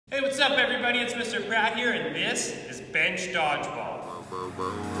Hey, what's up everybody? It's Mr. Pratt here, and this is Bench Dodgeball.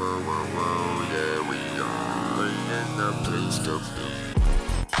 Yeah, we are in the place to be.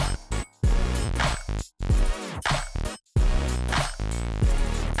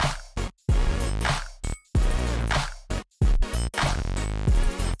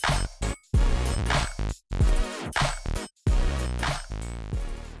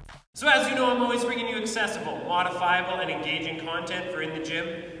 So as you know, I'm always bringing you accessible, modifiable, and engaging content for in the gym,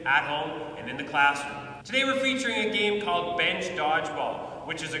 at home, and in the classroom. Today we're featuring a game called Bench Dodgeball,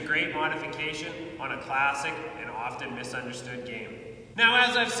 which is a great modification on a classic and often misunderstood game. Now,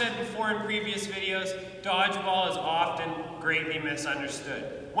 as I've said before in previous videos, dodgeball is often greatly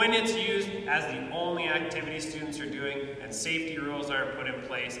misunderstood when it's used as the only activity students are doing and safety rules aren't put in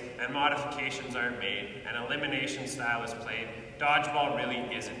place and modifications aren't made and elimination style is played. Dodgeball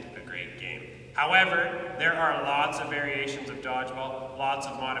really isn't a great game. However, there are lots of variations of dodgeball, lots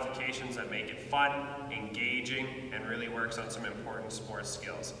of modifications that make it fun, engaging, and really works on some important sports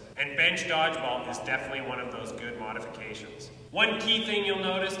skills. And bench dodgeball is definitely one of those good modifications. One key thing you'll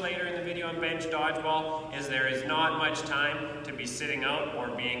notice later in the video on bench dodgeball is there is not much time to be sitting out or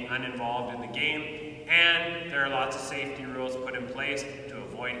being uninvolved in the game, and there are lots of safety rules put in place to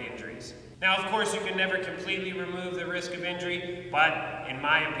avoid injuries. Now, of course, you can never completely remove the risk of injury, but in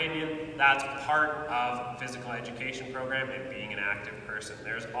my opinion, that's part of a physical education program and being an active person.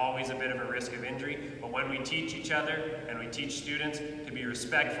 There's always a bit of a risk of injury, but when we teach each other and we teach students to be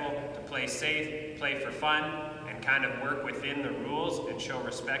respectful, to play safe, play for fun, and kind of work within the rules and show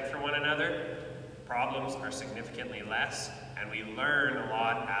respect for one another, problems are significantly less, and we learn a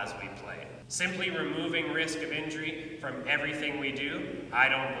lot as we play. Simply removing risk of injury from everything we do, I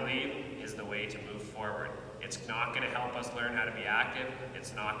don't believe, is the way to move forward. It's not going to help us learn how to be active.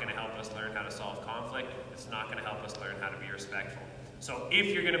 It's not going to help us learn how to solve conflict. It's not going to help us learn how to be respectful. So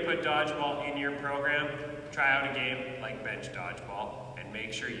if you're going to put dodgeball in your program, try out a game like bench dodgeball and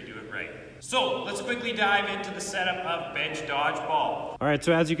make sure you do it right. So let's quickly dive into the setup of bench dodgeball. All right,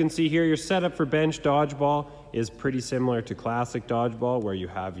 so as you can see here, your setup for bench dodgeball is pretty similar to classic dodgeball, where you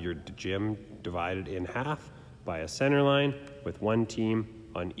have your gym divided in half by a center line with one team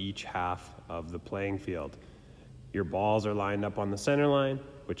on each half of the playing field. Your balls are lined up on the center line,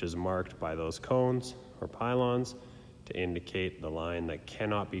 which is marked by those cones or pylons to indicate the line that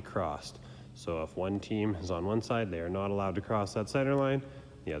cannot be crossed. So if one team is on one side, they are not allowed to cross that center line.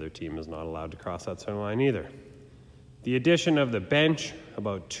 The other team is not allowed to cross that center line either. The addition of the bench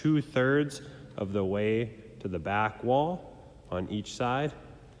about 2/3 of the way to the back wall on each side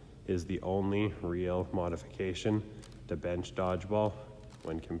is the only real modification to bench dodgeball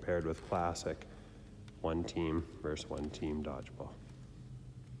when compared with classic one team versus one team dodgeball.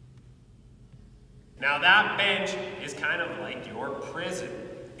 Now that bench is kind of like your prison.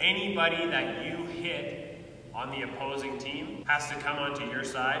 Anybody that you hit on the opposing team has to come onto your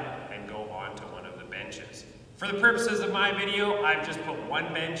side and go onto one of the benches. For the purposes of my video, I've just put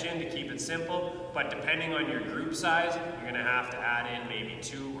one bench in to keep it simple, but depending on your group size, you're gonna have to add in maybe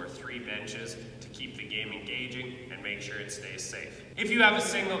 2 or 3 benches to keep the game engaging and make sure it stays safe. If you have a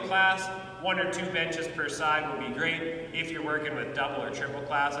single class, 1 or 2 benches per side will be great. If you're working with double or triple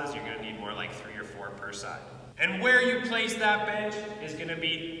classes, you're gonna need more like 3 or 4 per side. And where you place that bench is gonna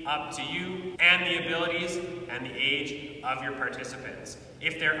be up to you and the abilities and the age of your participants.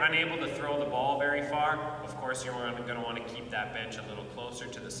 If they're unable to throw the ball very far, of course you're gonna wanna keep that bench a little closer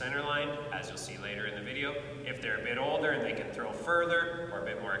to the center line, as you'll see later in the video. If they're a bit older and they can throw further, or a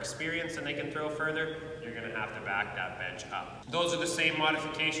bit more experienced and they can throw further, you're gonna have to back that bench up. Those are the same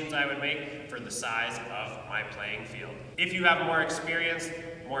modifications I would make for the size of my playing field. If you have more experience,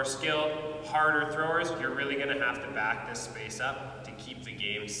 more skill, harder throwers, you're really gonna have to back this space up to keep the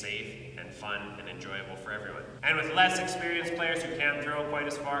game safe and fun and enjoyable for everyone. And with less experienced players who can't throw quite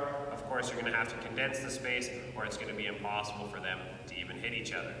as far, of course you're gonna have to condense the space or it's gonna be impossible for them to even hit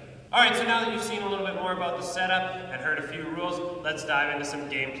each other. All right, so now that you've seen a little bit more about the setup and heard a few rules, let's dive into some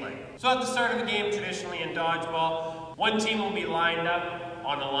gameplay. So at the start of the game, traditionally in dodgeball, one team will be lined up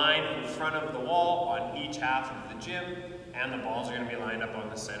on a line in front of the wall on each half of the gym, and the balls are going to be lined up on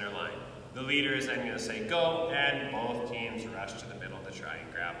the center line. The leader is then going to say go, and both teams rush to the middle to try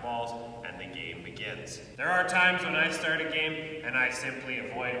and grab balls, and the game begins. There are times when I start a game and I simply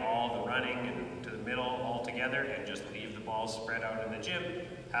avoid all the running and to the middle altogether and just leave the balls spread out in the gym,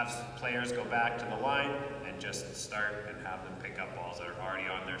 have players go back to the line and just start and have them pick up balls that are already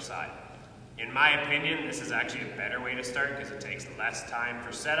on their side. In my opinion, this is actually a better way to start because it takes less time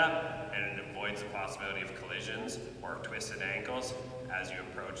for setup and it avoids the possibility of collisions or twisted ankles as you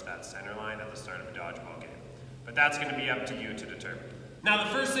approach that center line at the start of a dodgeball game. But that's going to be up to you to determine. Now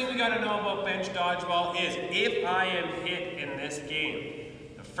the first thing we gotta know about bench dodgeball is if I am hit in this game,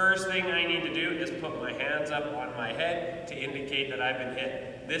 the first thing I need to do is put my hands up on my head to indicate that I've been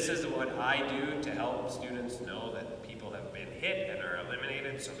hit. This is what I do to help students know that people have been hit and are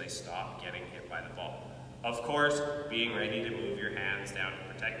eliminated so they stop getting hit by the ball. Of course, being ready to move your hands down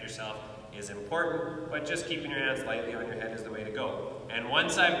to protect yourself is important, but just keeping your hands lightly on your head is the way to go. And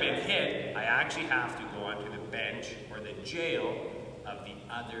once I've been hit, I actually have to go onto the bench or the jail of the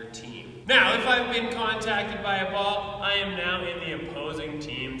other team. Now, if I've been contacted by a ball, I am now in the opposing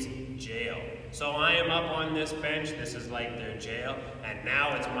team's jail. So I am up on this bench, this is like their jail, and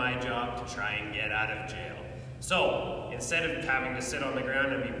now it's my job to try and get out of jail. So, instead of having to sit on the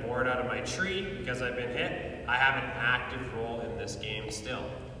ground and be bored out of my tree because I've been hit, I have an active role in this game still.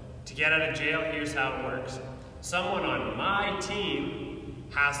 To get out of jail, here's how it works. Someone on my team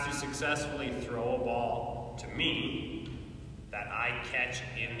has to successfully throw a ball to me that I catch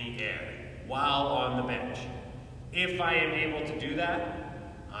in the air while on the bench. If I am able to do that,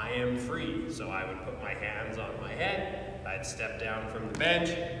 I am free. So I would put my hands on my head, I'd step down from the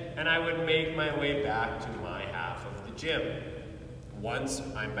bench, and I would make my way back to my half of the gym. Once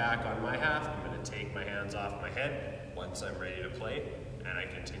I'm back on my half, I'm going to take my hands off my head once I'm ready to play, and I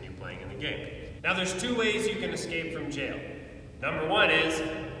continue playing in the game. Now there's two ways you can escape from jail. Number one is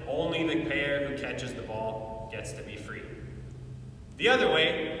only the player who catches the ball gets to be free. The other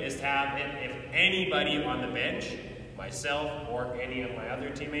way is to have it if anybody on the bench, myself or any of my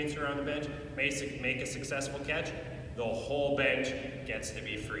other teammates who are on the bench, make a successful catch, the whole bench gets to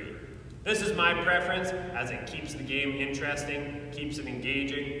be free. This is my preference as it keeps the game interesting, keeps it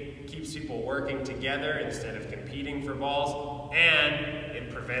engaging, keeps people working together instead of competing for balls, and it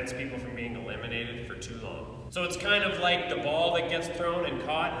prevents people from being eliminated for too long. So it's kind of like the ball that gets thrown and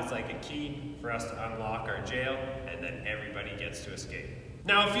caught is like a key for us to unlock our jail, and then everybody gets to escape.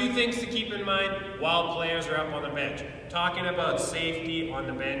 Now, a few things to keep in mind while players are up on the bench. Talking about safety on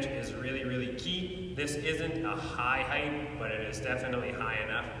the bench is really, really key. This isn't a high height, but it is definitely high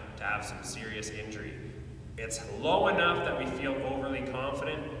enough to have some serious injury. It's low enough that we feel overly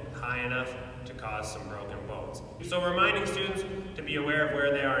confident, high enough to cause some broken bones. So reminding students to be aware of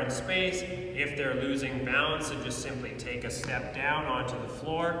where they are in space, if they're losing balance, to just simply take a step down onto the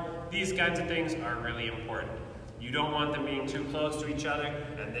floor. These kinds of things are really important. You don't want them being too close to each other,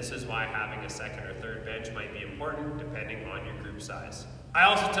 and this is why having a second or third bench might be important depending on your group size. I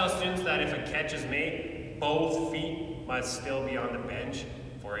also tell students that if a catch is made, both feet must still be on the bench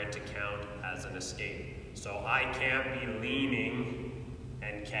for it to count as an escape. So I can't be leaning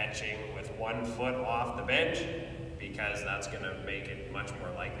and catching with one foot off the bench because that's going to make it much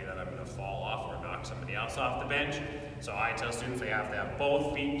more likely that I'm going to fall off or knock somebody else off the bench. So I tell students they have to have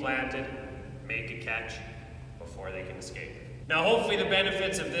both feet planted, make a catch before they can escape. Now hopefully the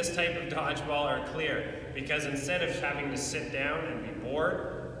benefits of this type of dodgeball are clear, because instead of having to sit down and be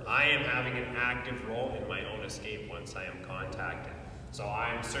bored, I am having an active role in my own escape once I am contacted. So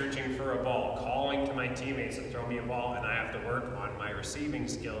I'm searching for a ball, calling to my teammates to throw me a ball, and I have to work on my receiving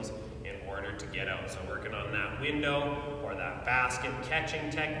skills in order to get out. So working on that window or that basket catching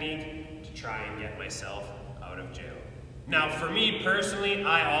technique to try and get myself out of jail. Now for me personally,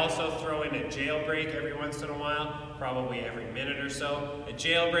 I also throw in a jailbreak every once in a while, probably every minute or so. A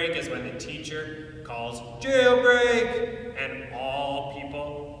jailbreak is when the teacher calls jailbreak, and all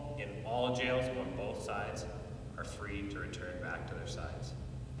people in all jails on both sides are free to return back to their sides.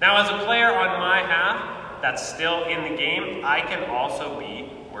 Now as a player on my half that's still in the game, I can also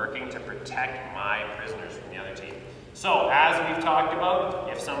be working to protect my prisoners from the other team. So as we've talked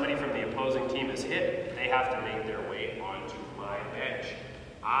about, if somebody from the opposing team is hit, they have to make their way onto my bench.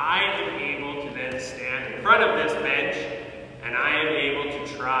 I am able to then stand in front of this bench, and I am able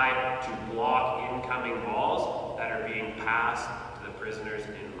to try to block incoming balls that are being passed to the prisoners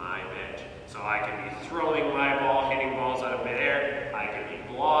in my bench. So I can be throwing my ball, hitting balls out of midair, I can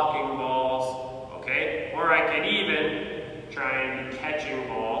be blocking balls, okay? Or I can even try and be catching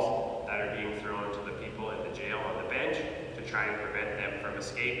balls that are being thrown to the people in the jail on the bench to try and prevent them from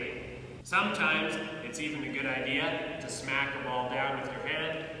escaping. Sometimes it's even a good idea to smack a ball down with your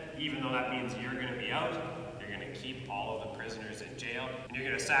hand, even though that means you're going to be out. You're going to keep all of the prisoners in jail, and you're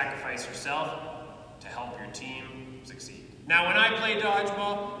going to sacrifice yourself to help your team succeed. Now when I play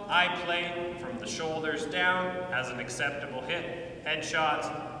dodgeball, I play from the shoulders down as an acceptable hit. Head shots,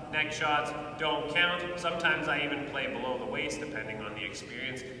 neck shots don't count. Sometimes I even play below the waist depending on the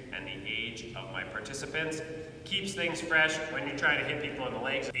experience and the age of my participants. Keeps things fresh when you're trying to hit people in the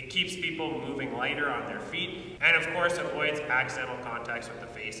legs. It keeps people moving lighter on their feet, and of course avoids accidental contacts with the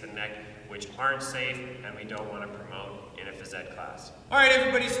face and neck, which aren't safe and we don't want to promote in a phys ed class. All right,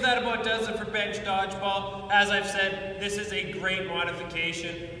 everybody, so that about does it for bench dodgeball. As I've said, this is a great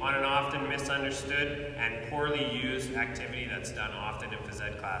modification on an often misunderstood and poorly used activity that's done often in phys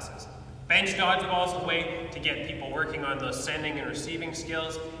ed classes. Bench dodgeball is a way to get people working on those sending and receiving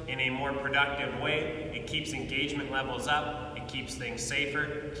skills in a more productive way. It keeps engagement levels up, it keeps things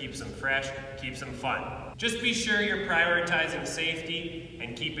safer, keeps them fresh, keeps them fun. Just be sure you're prioritizing safety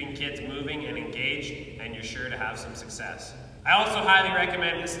and keeping kids moving and engaged, and you're sure to have some success. I also highly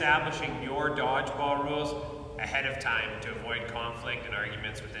recommend establishing your dodgeball rules ahead of time to avoid conflict and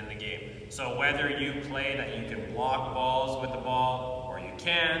arguments within the game. So whether you play that you can block balls with the ball or you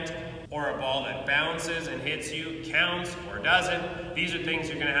can't, or a ball that bounces and hits you counts or doesn't, these are things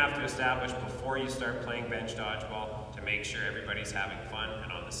you're going to have to establish before you start playing bench dodgeball to make sure everybody's having fun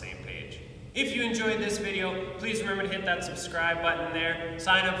and on the same page. If you enjoyed this video, please remember to hit that subscribe button there,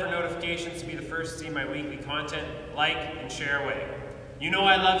 sign up for notifications to be the first to see my weekly content, like and share away. You know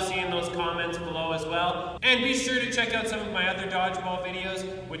I love seeing those comments below as well, and be sure to check out some of my other dodgeball videos,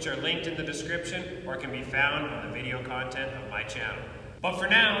 which are linked in the description or can be found on the video content of my channel. But for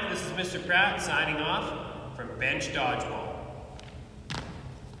now, this is Mr. Pratt signing off from Bench Dodgeball.